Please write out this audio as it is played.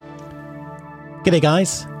G'day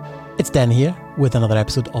guys, it's Den here with another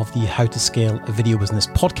episode of the How to Scale a Video Business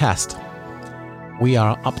podcast. We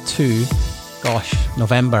are up to,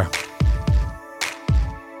 November.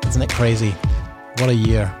 Isn't it crazy? What a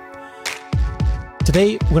year.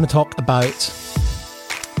 Today we're going to talk about,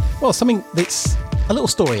 something that's a little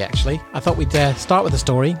story actually. I thought we'd start with a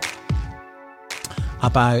story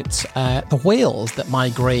about the whales that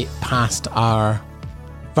migrate past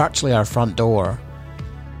virtually our front door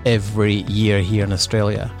every year here in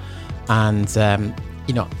Australia. And,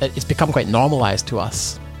 it's become quite normalised to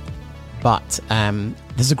us. But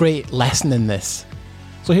there's a great lesson in this.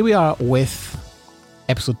 So here we are with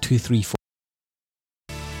episode 234.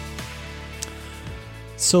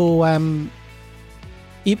 So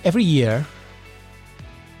every year,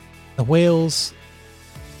 the whales,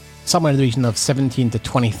 somewhere in the region of 17 to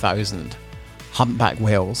 20,000 humpback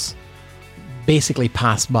whales, basically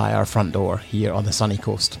pass by our front door here on the sunny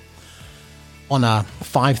coast on a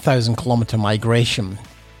 5,000 kilometre migration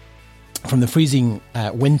from the freezing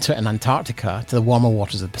winter in Antarctica to the warmer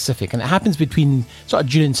waters of the Pacific. And it happens between sort of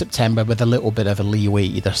June and September with a little bit of a leeway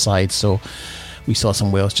either side. So we saw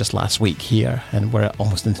some whales just last week here and we're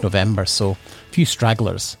almost into November, so a few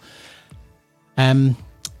stragglers.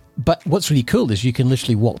 But what's really cool is you can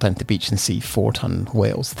literally walk down to the beach and see 4-ton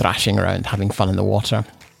whales thrashing around, having fun in the water.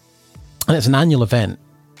 And it's an annual event,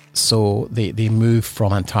 so they move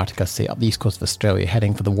from Antarctica, say, up the east coast of Australia,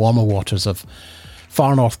 heading for the warmer waters of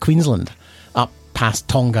far north Queensland, up past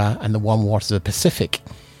Tonga and the warm waters of the Pacific,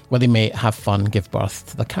 where they may have fun, give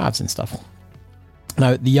birth to the calves and stuff.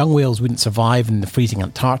 Now, the young whales wouldn't survive in the freezing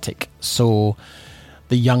Antarctic, so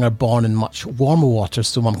the young are born in much warmer waters,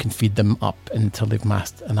 so mum can feed them up until they've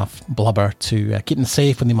amassed enough blubber to keep them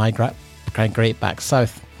safe when they migrate back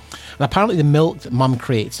south. And apparently the milk that mum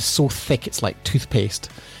creates is so thick it's like toothpaste.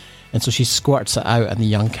 And so she squirts it out and the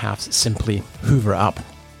young calves simply hoover it up,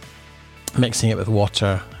 mixing it with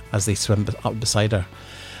water as they swim up beside her.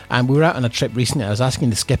 And we were out on a trip recently. I was asking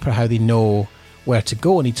the skipper how they know where to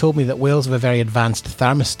go. And he told me that whales have a very advanced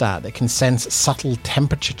thermostat that can sense subtle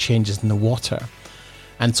temperature changes in the water.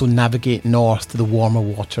 And so navigate north to the warmer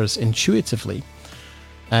waters intuitively.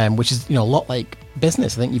 Which is, a lot like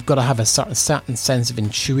business. I think you've got to have a certain sense of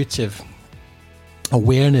intuitive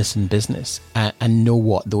awareness in business and know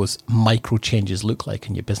what those micro changes look like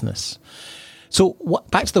in your business. So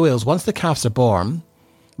back to the whales. Once the calves are born,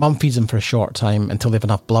 mum feeds them for a short time until they have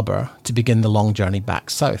enough blubber to begin the long journey back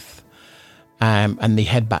south. And they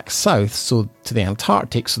head back south, so to the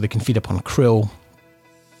Antarctic, so they can feed upon krill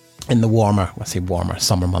in the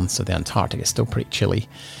summer months of the Antarctic. It's still pretty chilly.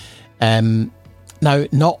 Now,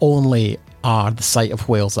 not only are the sight of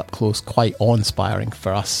whales up close quite awe-inspiring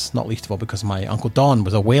for us, not least of all because my Uncle Don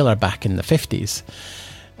was a whaler back in the 50s,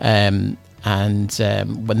 when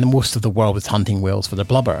most of the world was hunting whales for their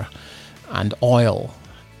blubber and oil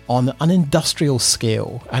on an industrial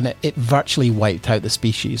scale, and it virtually wiped out the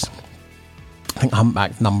species. I think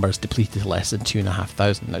humpback numbers depleted to less than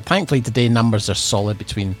 2,500. Now, thankfully, today numbers are solid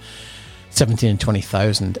between 17 and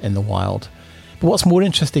 20,000 in the wild. But what's more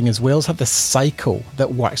interesting is whales have this cycle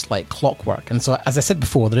that works like clockwork. And so, as I said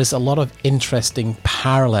before, there is a lot of interesting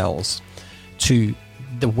parallels to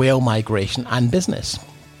the whale migration and business.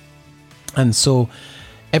 And so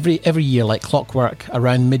every year, like clockwork,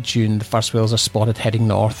 around mid-June, the first whales are spotted heading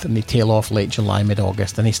north and they tail off late July,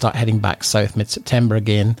 mid-August, and they start heading back south mid-September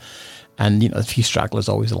again. And, a few stragglers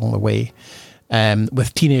always along the way.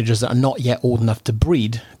 With teenagers that are not yet old enough to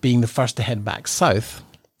breed being the first to head back south,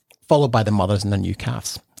 followed by the mothers and their new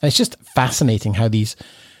calves. And it's just fascinating how these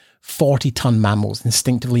 40-ton mammals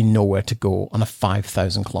instinctively know where to go on a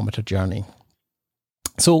 5,000 kilometre journey.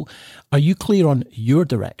 So, are you clear on your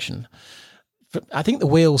direction? I think the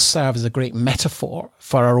whales serve as a great metaphor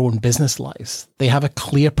for our own business lives. They have a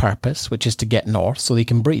clear purpose, which is to get north so they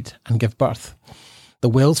can breed and give birth. The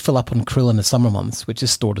whales fill up on krill in the summer months, which is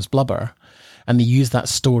stored as blubber, and they use that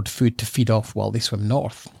stored food to feed off while they swim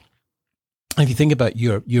north. If you think about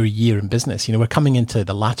your year in business, we're coming into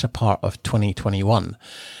the latter part of 2021.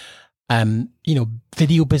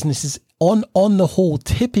 Video businesses on the whole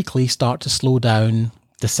typically start to slow down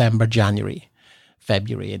December, January,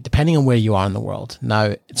 February, depending on where you are in the world.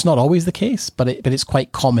 Now, it's not always the case, but it's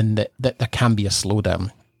quite common that there can be a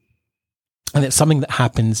slowdown. And it's something that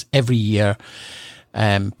happens every year,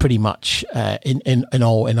 pretty much in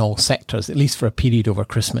all sectors, at least for a period over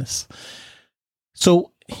Christmas.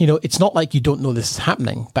 So, it's not like you don't know this is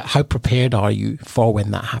happening, but how prepared are you for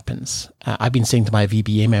when that happens? I've been saying to my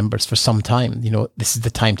VBA members for some time, this is the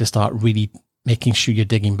time to start really making sure you're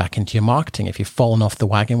digging back into your marketing. If you've fallen off the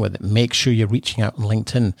wagon with it, make sure you're reaching out on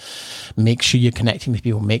LinkedIn. Make sure you're connecting with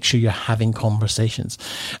people. Make sure you're having conversations.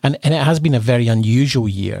 And it has been a very unusual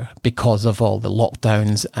year because of all the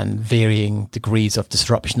lockdowns and varying degrees of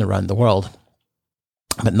disruption around the world.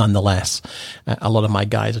 But nonetheless, a lot of my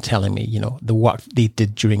guys are telling me, the work they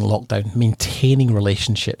did during lockdown, maintaining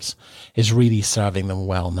relationships, is really serving them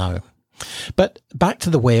well now. But back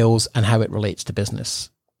to the whales and how it relates to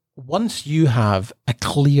business. Once you have a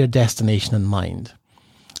clear destination in mind,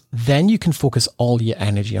 then you can focus all your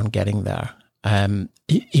energy on getting there. I've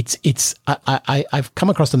come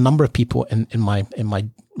across a number of people in my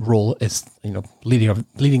role as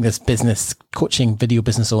leading this business, coaching video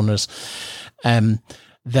business owners,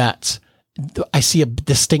 that I see a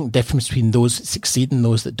distinct difference between those that succeed and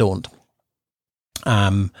those that don't.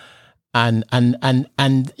 And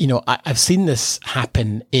I've seen this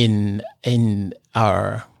happen in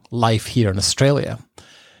our life here in Australia.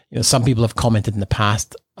 Some people have commented in the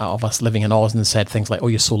past of us living in Oz and said things like, "Oh,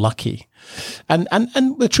 you're so lucky." And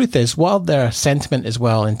the truth is, while their sentiment is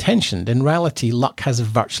well intentioned, in reality, luck has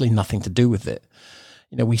virtually nothing to do with it.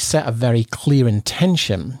 We set a very clear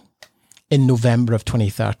intention in November of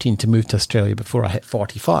 2013 to move to Australia before I hit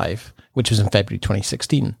 45, which was in February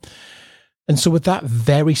 2016. And so with that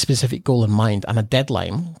very specific goal in mind and a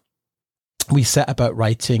deadline, we set about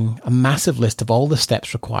writing a massive list of all the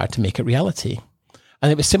steps required to make it reality.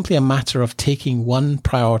 And it was simply a matter of taking one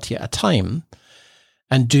priority at a time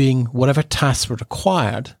and doing whatever tasks were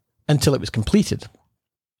required until it was completed.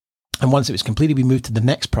 And once it was completed, we moved to the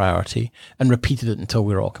next priority and repeated it until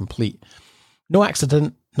we were all complete. No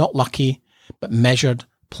accident, not lucky, but measured,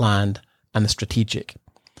 planned, and strategic.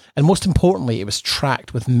 And most importantly, it was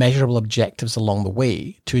tracked with measurable objectives along the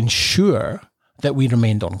way to ensure that we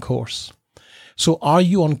remained on course. So are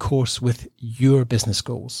you on course with your business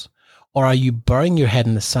goals? Or are you burying your head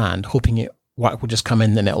in the sand, hoping work will just come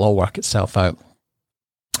in and it'll all work itself out?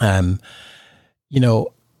 You've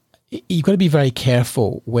got to be very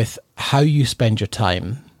careful with how you spend your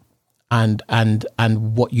time and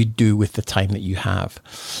what you do with the time that you have.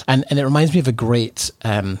 And it reminds me of a great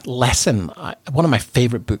lesson. One of my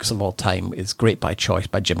favorite books of all time is Great by Choice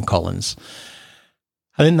by Jim Collins.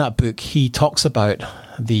 And in that book, he talks about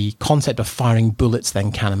the concept of firing bullets,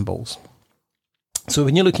 then cannonballs. So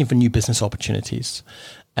when you're looking for new business opportunities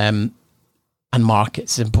and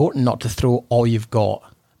markets, it's important not to throw all you've got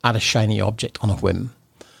at a shiny object on a whim.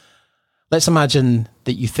 Let's imagine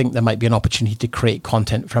that you think there might be an opportunity to create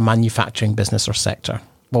content for a manufacturing business or sector.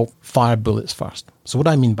 Well, fire bullets first. So what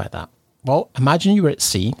do I mean by that? Well, imagine you were at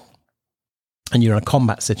sea and you're in a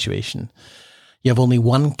combat situation. You have only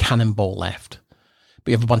one cannonball left,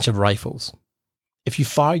 but you have a bunch of rifles. If you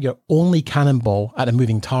fire your only cannonball at a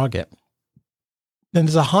moving target, then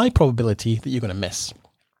there's a high probability that you're going to miss.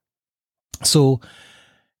 So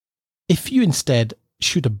if you instead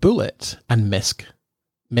shoot a bullet and miss,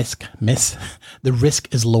 the risk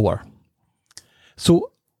is lower.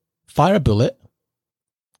 So fire a bullet,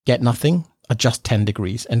 get nothing, adjust 10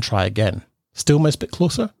 degrees and try again. Still miss a bit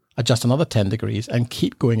closer, adjust another 10 degrees and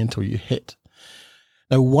keep going until you hit.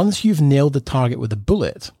 Now, once you've nailed the target with a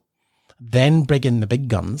bullet, then bring in the big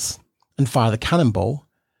guns and fire the cannonball,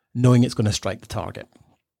 knowing it's going to strike the target.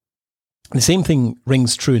 The same thing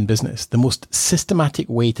rings true in business. The most systematic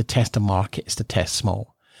way to test a market is to test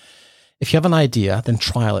small. If you have an idea, then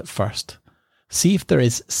trial it first. See if there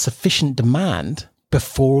is sufficient demand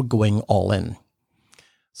before going all in.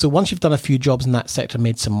 So once you've done a few jobs in that sector,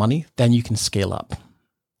 made some money, then you can scale up.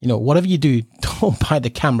 Whatever you do, don't buy the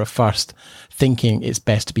camera first thinking it's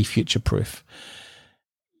best to be future-proof.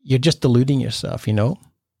 You're just deluding yourself, A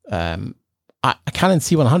Canon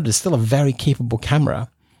C100 is still a very capable camera.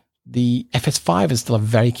 The FS5 is still a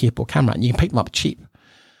very capable camera, and you can pick them up cheap.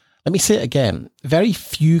 Let me say it again. Very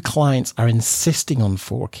few clients are insisting on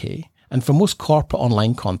 4K. And for most corporate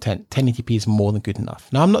online content, 1080p is more than good enough.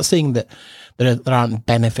 Now, I'm not saying that there aren't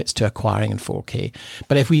benefits to acquiring in 4K.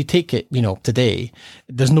 But if we take it, today,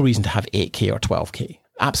 there's no reason to have 8K or 12K.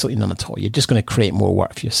 Absolutely none at all. You're just going to create more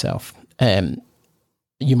work for yourself.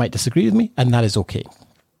 You might disagree with me, and that is okay.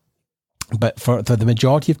 But for the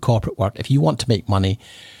majority of corporate work, if you want to make money,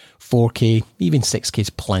 4K, even 6K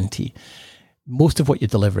is plenty. Most of what you're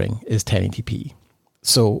delivering is 1080p.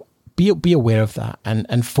 So be aware of that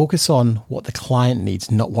and focus on what the client needs,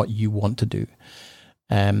 not what you want to do.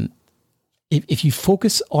 If you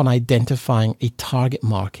focus on identifying a target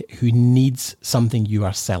market who needs something you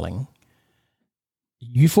are selling,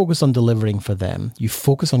 you focus on delivering for them, you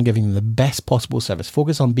focus on giving them the best possible service,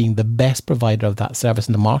 focus on being the best provider of that service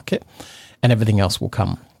in the market, and everything else will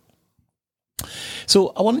come.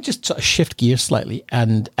 So I want to just sort of shift gears slightly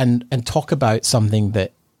and talk about something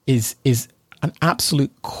that is an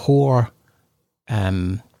absolute core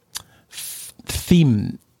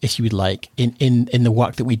theme, if you would like, in the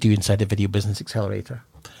work that we do inside the Video Business Accelerator.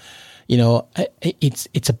 You know,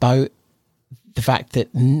 it's about the fact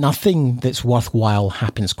that nothing that's worthwhile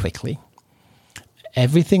happens quickly.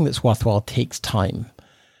 Everything that's worthwhile takes time.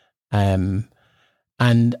 And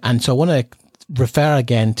so I want to refer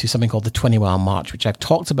again to something called the 20-mile march, which I've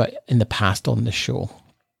talked about in the past on this show.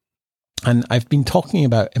 And I've been talking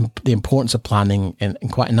about the importance of planning in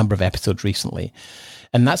quite a number of episodes recently.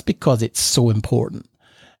 And that's because it's so important.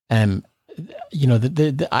 You know,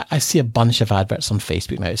 I see a bunch of adverts on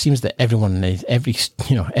Facebook now. It seems that everyone and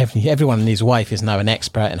his wife is now an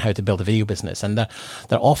expert in how to build a video business. And they're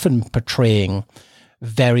often portraying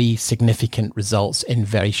very significant results in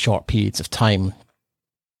very short periods of time.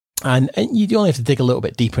 And you only have to dig a little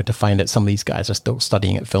bit deeper to find out some of these guys are still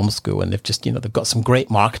studying at film school, and they've just, they've got some great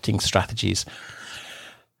marketing strategies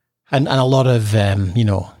and a lot of,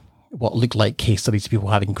 what look like case studies of people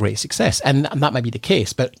having great success. And that might be the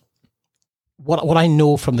case. But what I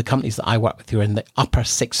know from the companies that I work with who are in the upper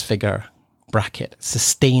six-figure bracket,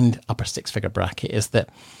 sustained upper six-figure bracket, is that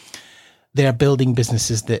they're building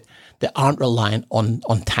businesses that aren't reliant on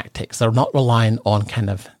tactics. They're not relying on kind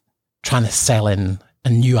of trying to sell in a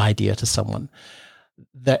new idea to someone.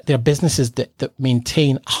 They're businesses that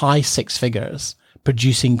maintain high six figures,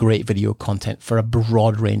 producing great video content for a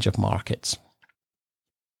broad range of markets.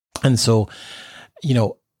 And so,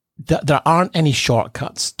 there aren't any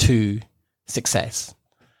shortcuts to success.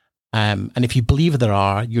 And if you believe there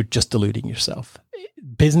are, you're just deluding yourself.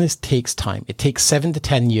 Business takes time. It takes 7 to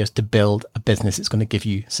 10 years to build a business that's going to give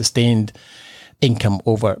you sustained income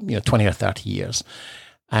over 20 or 30 years.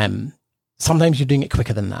 Sometimes you're doing it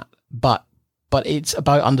quicker than that, but it's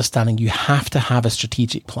about understanding you have to have a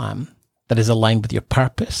strategic plan that is aligned with your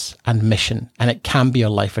purpose and mission, and it can be a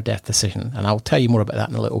life or death decision. And I'll tell you more about that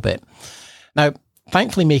in a little bit. Now,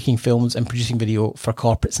 thankfully, making films and producing video for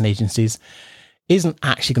corporates and agencies isn't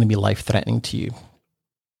actually going to be life-threatening to you.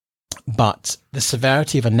 But the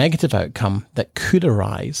severity of a negative outcome that could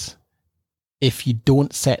arise if you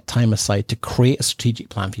don't set time aside to create a strategic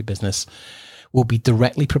plan for your business will be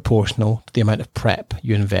directly proportional to the amount of prep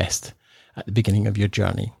you invest at the beginning of your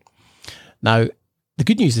journey. Now, the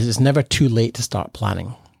good news is it's never too late to start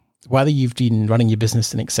planning. Whether you've been running your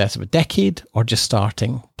business in excess of a decade or just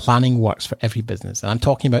starting, planning works for every business. And I'm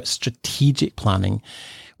talking about strategic planning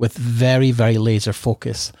with very, very laser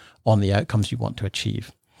focus on the outcomes you want to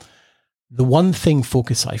achieve. The one thing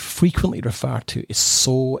focus I frequently refer to is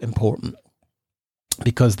so important,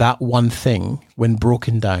 because that one thing, when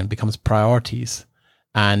broken down, becomes priorities,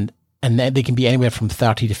 and then they can be anywhere from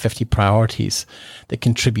 30 to 50 priorities that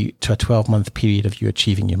contribute to a 12-month period of you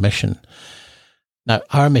achieving your mission. Now,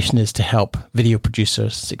 our mission is to help video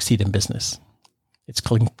producers succeed in business. It's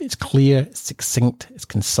clear, it's succinct, it's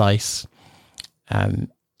concise.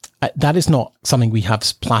 That is not something we have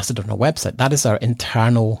plastered on our website. That is our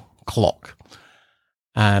internal clock.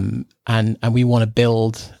 And we want to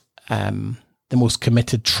build the most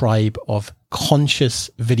committed tribe of conscious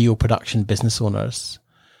video production business owners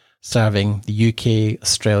serving the UK,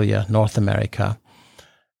 Australia, North America,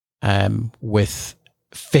 with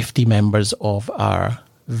 50 members of our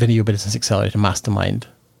Video Business Accelerator Mastermind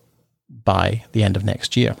by the end of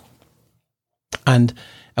next year. And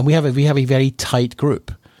we have a very tight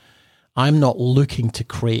group. I'm not looking to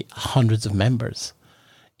create hundreds of members.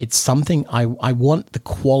 It's something I want the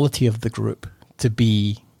quality of the group to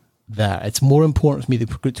be there. It's more important for me, the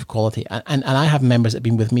group quality. And I have members that have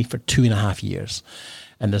been with me for 2.5 years.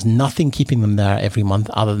 And there's nothing keeping them there every month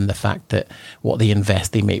other than the fact that what they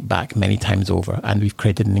invest, they make back many times over. And we've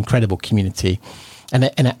created an incredible community. And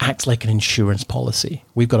it acts like an insurance policy.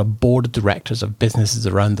 We've got a board of directors of businesses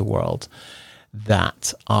around the world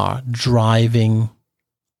that are driving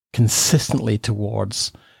consistently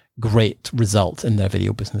towards great results in their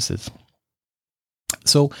video businesses.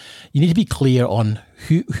 So you need to be clear on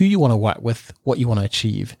who you want to work with, what you want to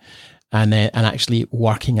achieve, and actually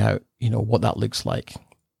working out, what that looks like.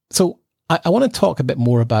 So I want to talk a bit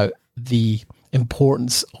more about the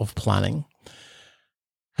importance of planning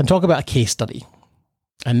and talk about a case study.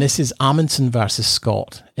 And this is Amundsen versus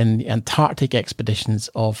Scott in the Antarctic expeditions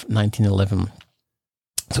of 1911.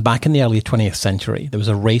 So back in the early 20th century, there was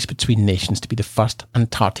a race between nations to be the first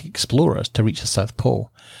Antarctic explorers to reach the South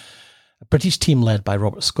Pole. A British team led by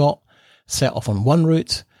Robert Scott set off on one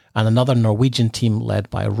route, and another Norwegian team led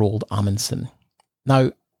by Roald Amundsen.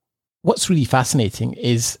 Now, what's really fascinating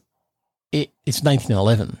is it's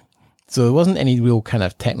 1911. So there wasn't any real kind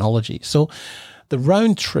of technology. So the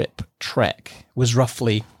round trip trek was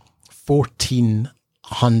roughly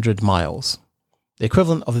 1,400 miles, the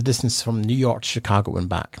equivalent of the distance from New York to Chicago and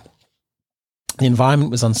back. The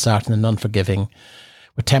environment was uncertain and unforgiving,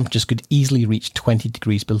 where temperatures could easily reach 20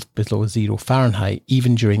 degrees below 0 Fahrenheit,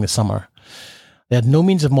 even during the summer. They had no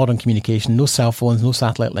means of modern communication, no cell phones, no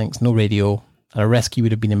satellite links, no radio, and a rescue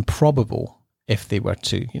would have been improbable if they were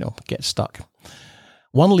to, get stuck.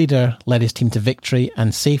 One leader led his team to victory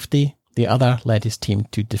and safety. The other led his team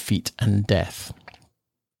to defeat and death.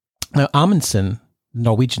 Now, Amundsen,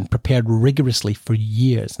 Norwegian, prepared rigorously for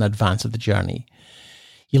years in advance of the journey.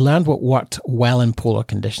 He learned what worked well in polar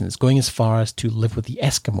conditions, going as far as to live with the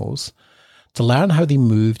Eskimos, to learn how they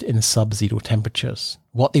moved in sub-zero temperatures,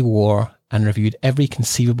 what they wore, and reviewed every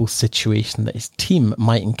conceivable situation that his team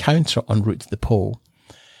might encounter en route to the pole.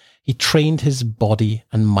 He trained his body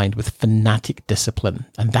and mind with fanatic discipline,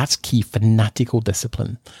 and that's key, fanatical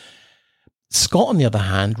discipline. Scott, on the other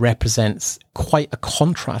hand, represents quite a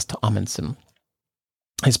contrast to Amundsen.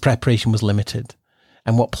 His preparation was limited,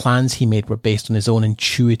 and what plans he made were based on his own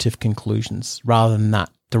intuitive conclusions, rather than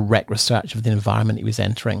that direct research of the environment he was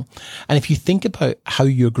entering. And if you think about how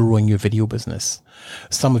you're growing your video business,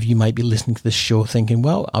 some of you might be listening to this show thinking,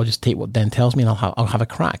 well, I'll just take what Den tells me and I'll have a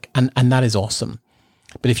crack. And that is awesome.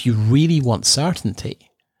 But if you really want certainty,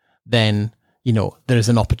 then, there is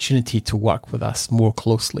an opportunity to work with us more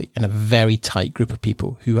closely in a very tight group of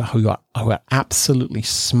people who are absolutely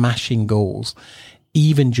smashing goals,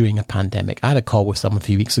 even during a pandemic. I had a call with someone a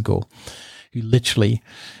few weeks ago who literally,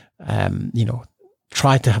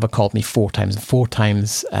 tried to have a call with me 4 times. And 4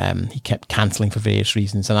 times he kept cancelling for various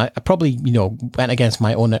reasons. And I probably, went against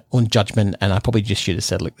my own judgment, and I probably just should have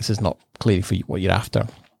said, look, this is not clearly for you, what you're after.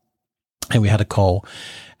 And we had a call,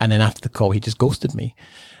 and then after the call, he just ghosted me.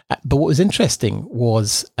 But what was interesting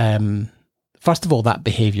was, first of all, that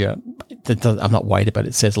behaviour, I'm not worried about it.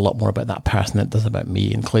 It says a lot more about that person than it does about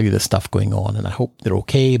me. And clearly there's stuff going on, and I hope they're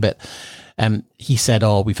okay. But he said,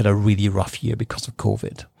 we've had a really rough year because of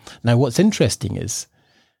COVID. Now, what's interesting is,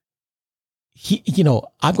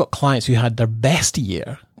 I've got clients who had their best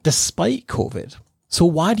year despite COVID. So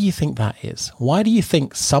why do you think that is? Why do you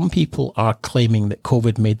think some people are claiming that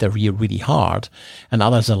COVID made their year really hard and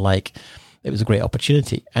others are like, it was a great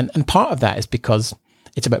opportunity? And part of that is because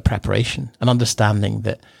it's about preparation and understanding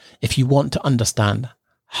that if you want to understand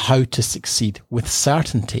how to succeed with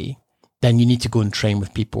certainty, then you need to go and train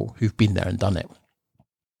with people who've been there and done it.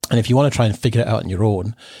 And if you want to try and figure it out on your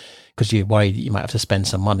own, because you're worried that you might have to spend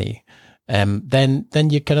some money, then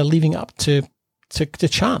you're kind of leaving it up to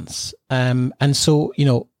chance. And so,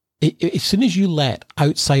 as soon as you let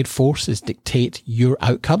outside forces dictate your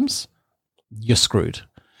outcomes, you're screwed.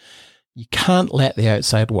 You can't let the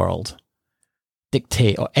outside world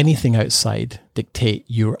dictate, or anything outside dictate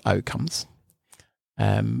your outcomes.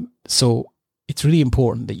 So it's really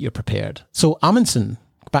important that you're prepared. So Amundsen,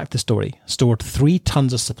 back to the story, stored 3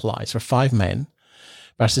 tons of supplies for 5 men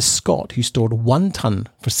versus Scott, who stored 1 ton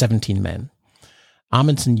for 17 men.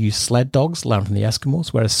 Amundsen used sled dogs learned from the Eskimos,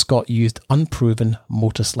 whereas Scott used unproven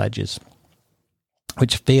motor sledges,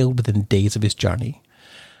 which failed within days of his journey.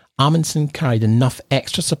 Amundsen carried enough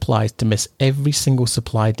extra supplies to miss every single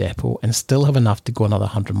supply depot and still have enough to go another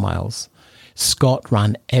 100 miles. Scott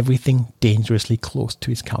ran everything dangerously close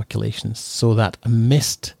to his calculations, so that a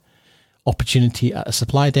missed opportunity at a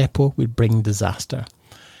supply depot would bring disaster.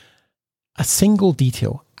 A single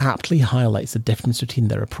detail aptly highlights the difference between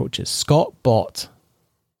their approaches. Scott brought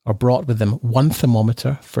with them 1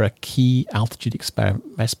 thermometer for a key altitude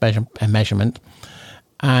measurement,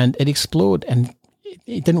 and it exploded, and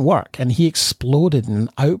it didn't work, and he exploded in an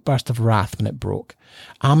outburst of wrath when it broke.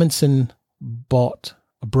 Amundsen brought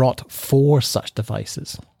 4 such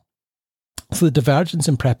devices. So the divergence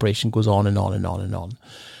in preparation goes on and on and on and on.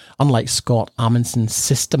 Unlike Scott, Amundsen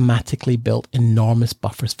systematically built enormous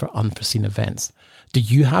buffers for unforeseen events. Do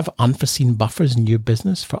you have unforeseen buffers in your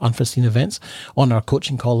business for unforeseen events? On our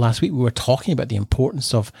coaching call last week, we were talking about the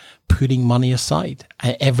importance of putting money aside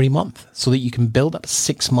every month so that you can build up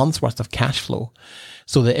 6 months worth of cash flow,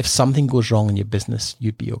 so that if something goes wrong in your business,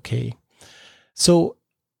 you'd be okay. So,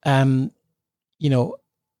 Amundsen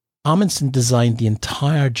designed the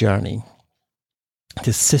entire journey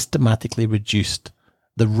to systematically reduce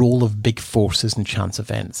the role of big forces and chance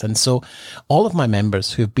events. And so all of my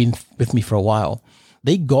members who have been with me for a while,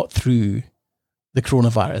 they got through the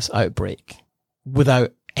coronavirus outbreak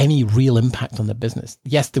without any real impact on their business.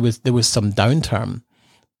 Yes, there was some downturn,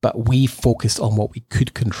 but we focused on what we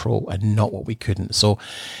could control and not what we couldn't. So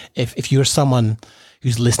if you're someone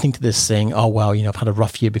who's listening to this saying, oh, well, I've had a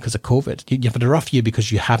rough year because of COVID, you've had a rough year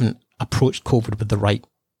because you haven't approached COVID with the right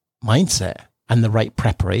mindset and the right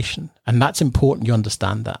preparation. And that's important you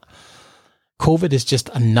understand that. COVID is just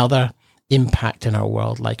another impact in our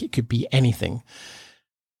world, like it could be anything.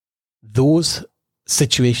 Those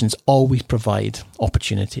situations always provide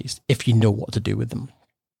opportunities if you know what to do with them.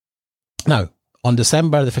 Now, on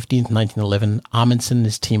December the 15th, 1911, Amundsen and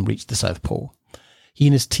his team reached the South Pole. He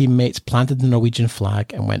and his teammates planted the Norwegian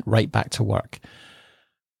flag and went right back to work.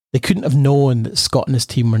 They couldn't have known that Scott and his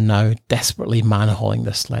team were now desperately man-hauling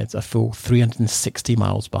their sleds a full 360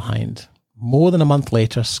 miles behind. More than a month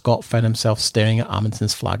later, Scott found himself staring at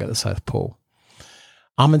Amundsen's flag at the South Pole.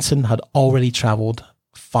 Amundsen had already travelled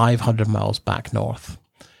 500 miles back north.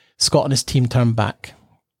 Scott and his team turned back,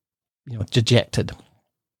 dejected,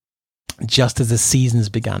 just as the seasons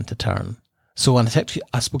began to turn. So when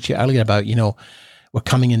I spoke to you earlier about, we're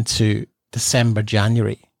coming into December,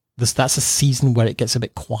 January. That's a season where it gets a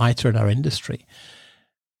bit quieter in our industry.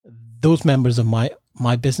 Those members of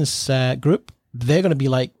my business group, they're going to be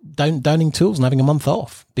like downing tools and having a month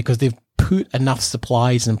off because they've put enough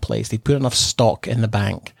supplies in place. They've put enough stock in the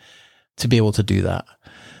bank to be able to do that.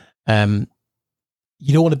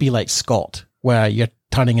 You don't want to be like Scott, where you're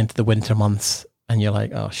turning into the winter months and you're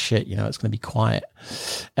like, oh shit, it's going to be quiet.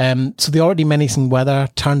 So the already menacing weather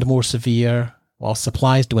turned more severe while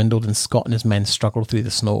supplies dwindled and Scott and his men struggled through the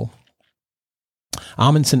snow.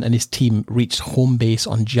 Amundsen and his team reached home base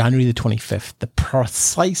on January the 25th, the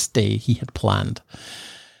precise day he had planned.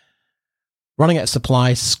 Running out of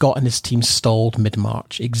supplies, Scott and his team stalled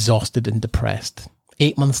mid-March, exhausted and depressed.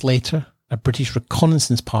 8 months later, a British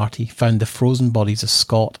reconnaissance party found the frozen bodies of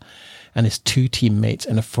Scott and his two teammates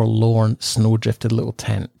in a forlorn, snow-drifted little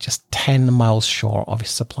tent, just 10 miles short of his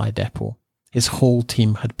supply depot. His whole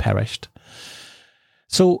team had perished.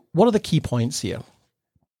 So what are the key points here?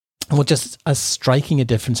 Well, just as striking a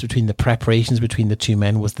difference between the preparations between the two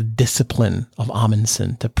men was the discipline of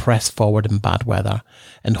Amundsen to press forward in bad weather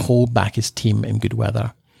and hold back his team in good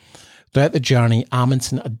weather. Throughout the journey,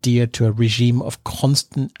 Amundsen adhered to a regime of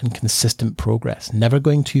constant and consistent progress, never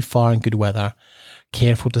going too far in good weather,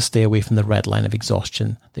 careful to stay away from the red line of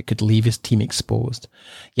exhaustion that could leave his team exposed,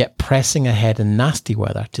 yet pressing ahead in nasty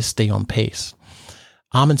weather to stay on pace.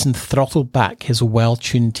 Amundsen throttled back his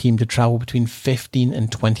well-tuned team to travel between 15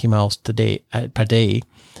 and 20 miles per day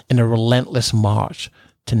in a relentless march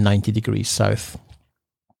to 90 degrees south.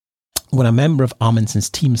 When a member of Amundsen's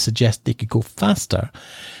team suggested they could go faster,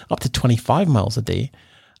 up to 25 miles a day,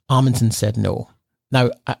 Amundsen said no.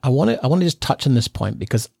 Now, I want to just touch on this point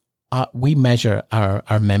because we measure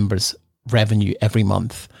our members' revenue every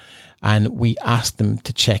month. And we ask them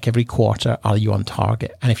to check every quarter, are you on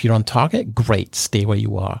target? And if you're on target, great, stay where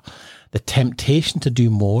you are. The temptation to do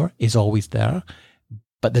more is always there,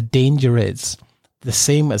 but the danger is the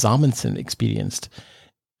same as Amundsen experienced.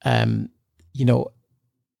 You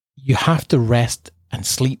have to rest and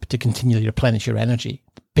sleep to continually replenish your energy.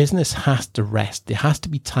 Business has to rest. There has to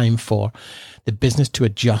be time for the business to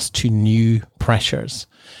adjust to new pressures,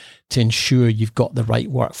 to ensure you've got the right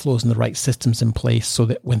workflows and the right systems in place so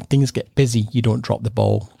that when things get busy, you don't drop the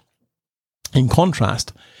ball. In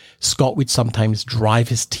contrast, Scott would sometimes drive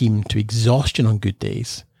his team to exhaustion on good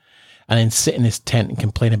days and then sit in his tent and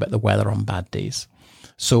complain about the weather on bad days.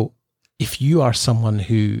 So if you are someone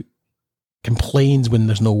who complains when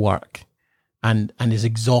there's no work and is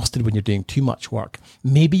exhausted when you're doing too much work,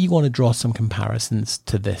 maybe you want to draw some comparisons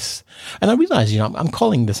to this. And I realize, I'm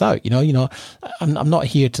calling this out, I'm not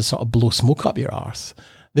here to sort of blow smoke up your arse.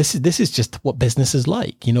 This is just what business is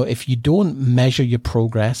like. If you don't measure your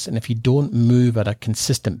progress and if you don't move at a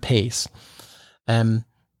consistent pace,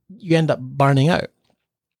 you end up burning out.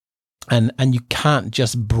 And you can't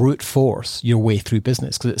just brute force your way through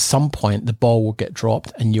business because at some point the ball will get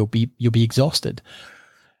dropped and you'll be exhausted.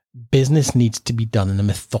 Business needs to be done in a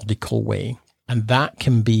methodical way. And that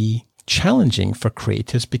can be challenging for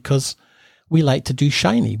creatives because we like to do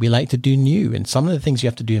shiny. We like to do new. And some of the things you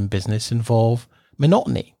have to do in business involve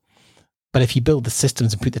monotony. But if you build the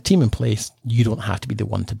systems and put the team in place, you don't have to be the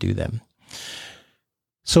one to do them.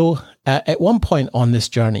 So at one point on this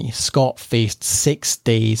journey, Scott faced 6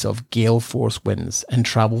 days of gale force winds and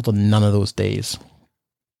travelled on none of those days.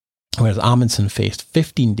 Whereas Amundsen faced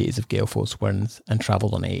 15 days of gale force winds and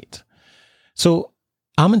travelled on 8. So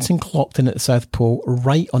Amundsen clocked in at the South Pole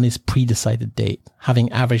right on his pre-decided date, having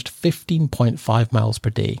averaged 15.5 miles per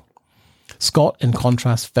day. Scott, in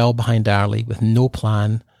contrast, fell behind early with no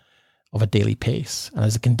plan of a daily pace. And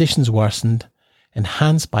as the conditions worsened,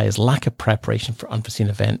 enhanced by his lack of preparation for unforeseen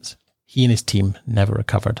events, he and his team never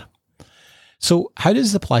recovered. So how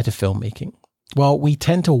does this apply to filmmaking? Well, we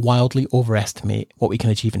tend to wildly overestimate what we can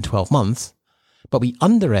achieve in 12 months, but we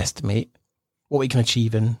underestimate what we can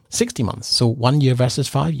achieve in 60 months. So 1 year versus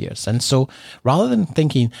 5 years. And so rather than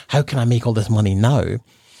thinking, how can I make all this money now?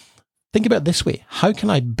 Think about it this way. How can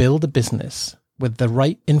I build a business with the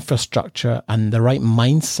right infrastructure and the right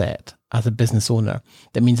mindset as a business owner?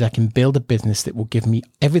 That means I can build a business that will give me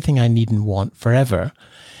everything I need and want forever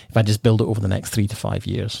if I just build it over the next 3 to 5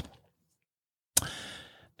 years.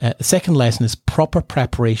 The second lesson is proper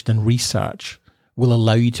preparation and research will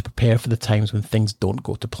allow you to prepare for the times when things don't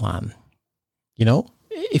go to plan. You know,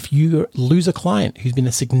 if you lose a client who's been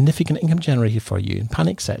a significant income generator for you and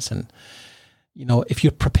panic sets in, you know, if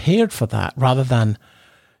you're prepared for that rather than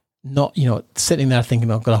not, you know, sitting there thinking,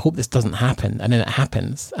 oh God, I hope this doesn't happen. And then it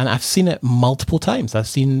happens. And I've seen it multiple times. I've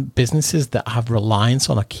seen businesses that have reliance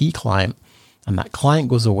on a key client and that client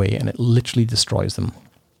goes away and it literally destroys them.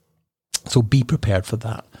 So be prepared for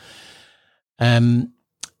that.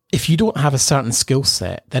 If you don't have a certain skill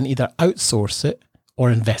set, then either outsource it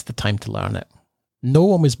or invest the time to learn it. No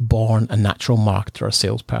one was born a natural marketer or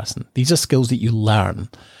salesperson. These are skills that you learn,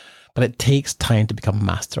 but it takes time to become a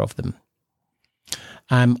master of them.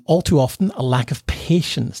 All too often, a lack of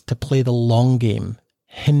patience to play the long game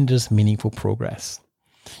hinders meaningful progress.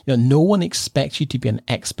 You know, no one expects you to be an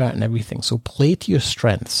expert in everything, so play to your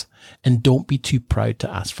strengths and don't be too proud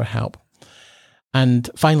to ask for help. And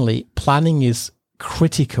finally, planning is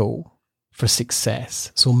critical for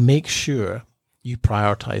success, so make sure you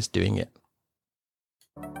prioritize doing it.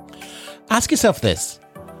 Ask yourself this: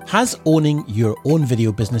 has owning your own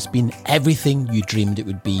video business been everything you dreamed it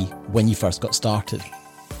would be when you first got started?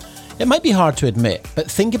 It might be hard to admit,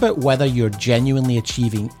 but think about whether you're genuinely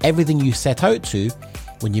achieving everything you set out to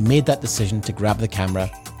when you made that decision to grab the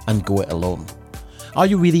camera and go it alone. Are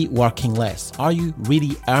you really working less? Are you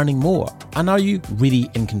really earning more? And are you really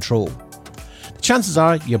in control? The chances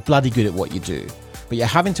are you're bloody good at what you do, but you're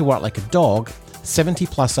having to work like a dog 70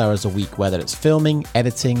 plus hours a week, whether it's filming,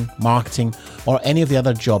 editing, marketing, or any of the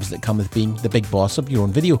other jobs that come with being the big boss of your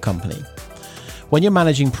own video company. When you're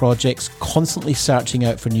managing projects, constantly searching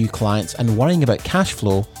out for new clients and worrying about cash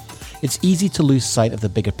flow, it's easy to lose sight of the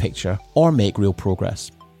bigger picture or make real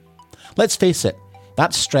progress. Let's face it,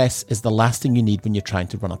 that stress is the last thing you need when you're trying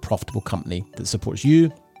to run a profitable company that supports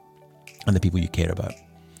you and the people you care about.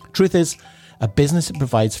 Truth is, a business that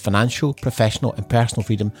provides financial, professional, and personal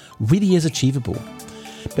freedom really is achievable.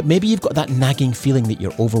 But maybe you've got that nagging feeling that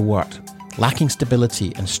you're overworked, lacking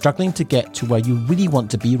stability, and struggling to get to where you really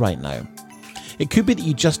want to be right now. It could be that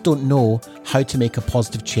you just don't know how to make a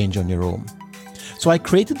positive change on your own. So I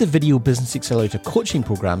created the Video Business Accelerator coaching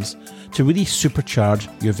programs to really supercharge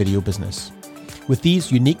your video business. With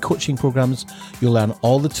these unique coaching programs, you'll learn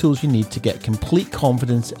all the tools you need to get complete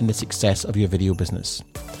confidence in the success of your video business.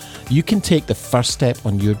 You can take the first step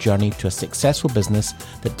on your journey to a successful business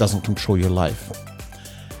that doesn't control your life.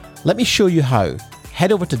 Let me show you how.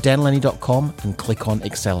 Head over to denlenny.com and click on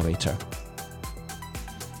Accelerator.